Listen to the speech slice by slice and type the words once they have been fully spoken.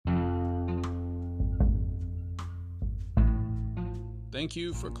Thank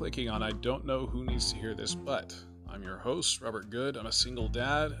you for clicking on I Don't Know Who Needs to Hear This, but I'm your host, Robert Good. I'm a single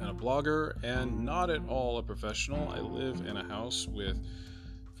dad and a blogger, and not at all a professional. I live in a house with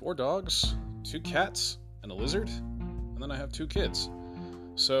 4 dogs, 2 cats, and a lizard, and then I have 2 kids.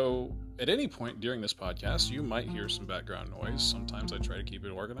 So at any point during this podcast, you might hear some background noise. Sometimes I try to keep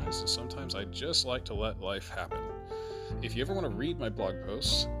it organized, and sometimes I just like to let life happen. If you ever want to read my blog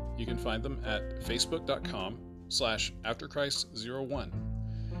posts, you can find them at facebook.com/afterchrist01.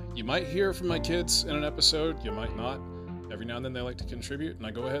 You might hear from my kids in an episode, you might not. Every now and then they like to contribute, and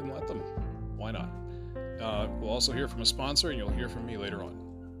I go ahead and let them. Why not? We'll also hear from a sponsor, and you'll hear from me later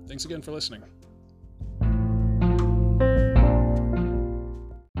on. Thanks again for listening.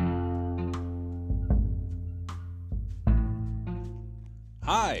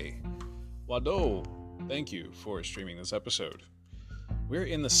 Hi! Wado! Thank you for streaming this episode. We're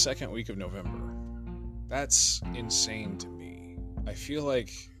in the second week of November. That's insane to me. I feel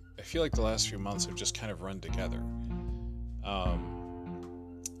like the last few months have just kind of run together.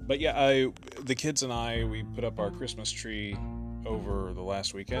 But yeah, the kids and I, we put up our Christmas tree over the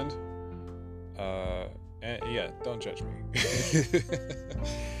last weekend. And yeah, don't judge me.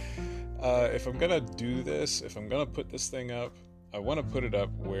 If I'm gonna do this, if I'm gonna put this thing up, I want to put it up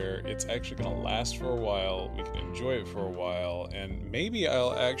where it's actually going to last for a while, we can enjoy it for a while, and maybe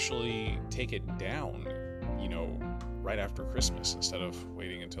I'll actually take it down, right after Christmas instead of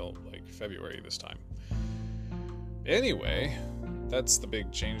waiting until like February this time. Anyway, that's the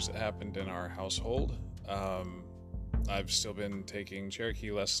big change that happened in our household. I've still been taking Cherokee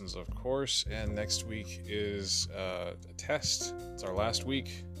lessons, of course, and next week is a test. It's our last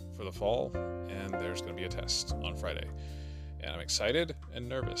week for the fall, and there's going to be a test on Friday. And I'm excited and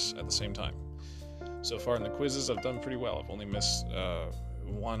nervous at the same time. So far in the quizzes, I've done pretty well. I've only missed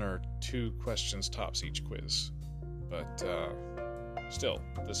 1 or 2 questions tops each quiz. But still,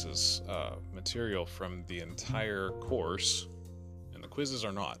 this is material from the entire course. And the quizzes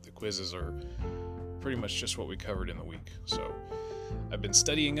are not. The quizzes are pretty much just what we covered in the week. So I've been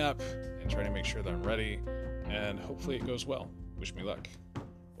studying up and trying to make sure that I'm ready. And hopefully it goes well. Wish me luck.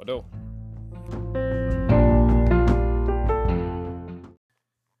 Wado.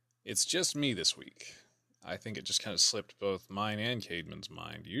 It's just me this week. I think it just kind of slipped both mine and Caedmon's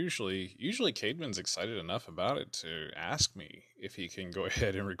mind. Usually Caedmon's excited enough about it to ask me if he can go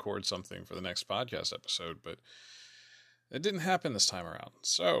ahead and record something for the next podcast episode, but it didn't happen this time around.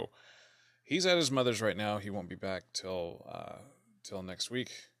 So he's at his mother's right now. He won't be back till next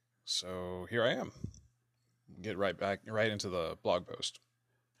week. So here I am. Get right into the blog post.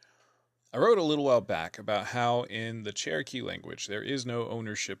 I wrote a little while back about how in the Cherokee language there is no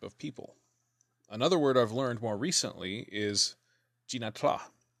ownership of people. Another word I've learned more recently is jinatla.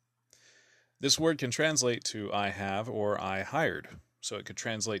 This word can translate to I have or I hired, so it could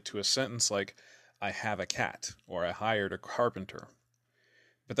translate to a sentence like I have a cat or I hired a carpenter.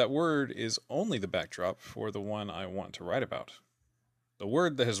 But that word is only the backdrop for the one I want to write about. The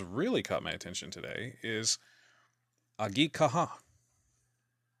word that has really caught my attention today is agikaha.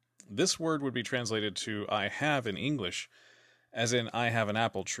 This word would be translated to I have in English, as in I have an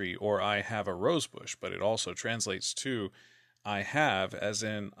apple tree or I have a rose bush, but it also translates to I have as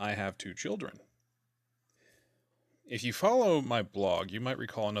in I have 2 children. If you follow my blog, you might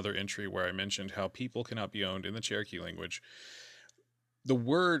recall another entry where I mentioned how people cannot be owned in the Cherokee language. The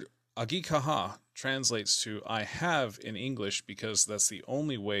word agikaha translates to I have in English because that's the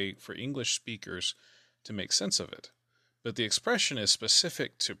only way for English speakers to make sense of it. But the expression is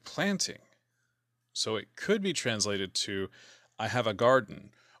specific to planting. So it could be translated to, I have a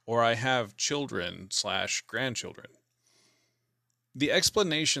garden, or I have children/grandchildren. The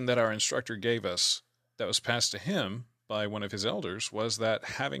explanation that our instructor gave us that was passed to him by one of his elders was that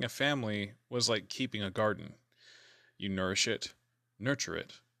having a family was like keeping a garden. You nourish it, nurture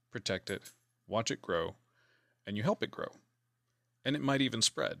it, protect it, watch it grow, and you help it grow. And it might even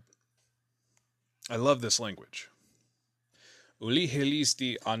spread. I love this language. Uli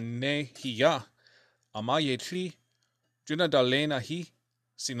helisti anne hiya amayetli junadalena hi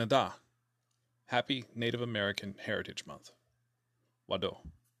sinada. Happy Native American Heritage Month. Wado.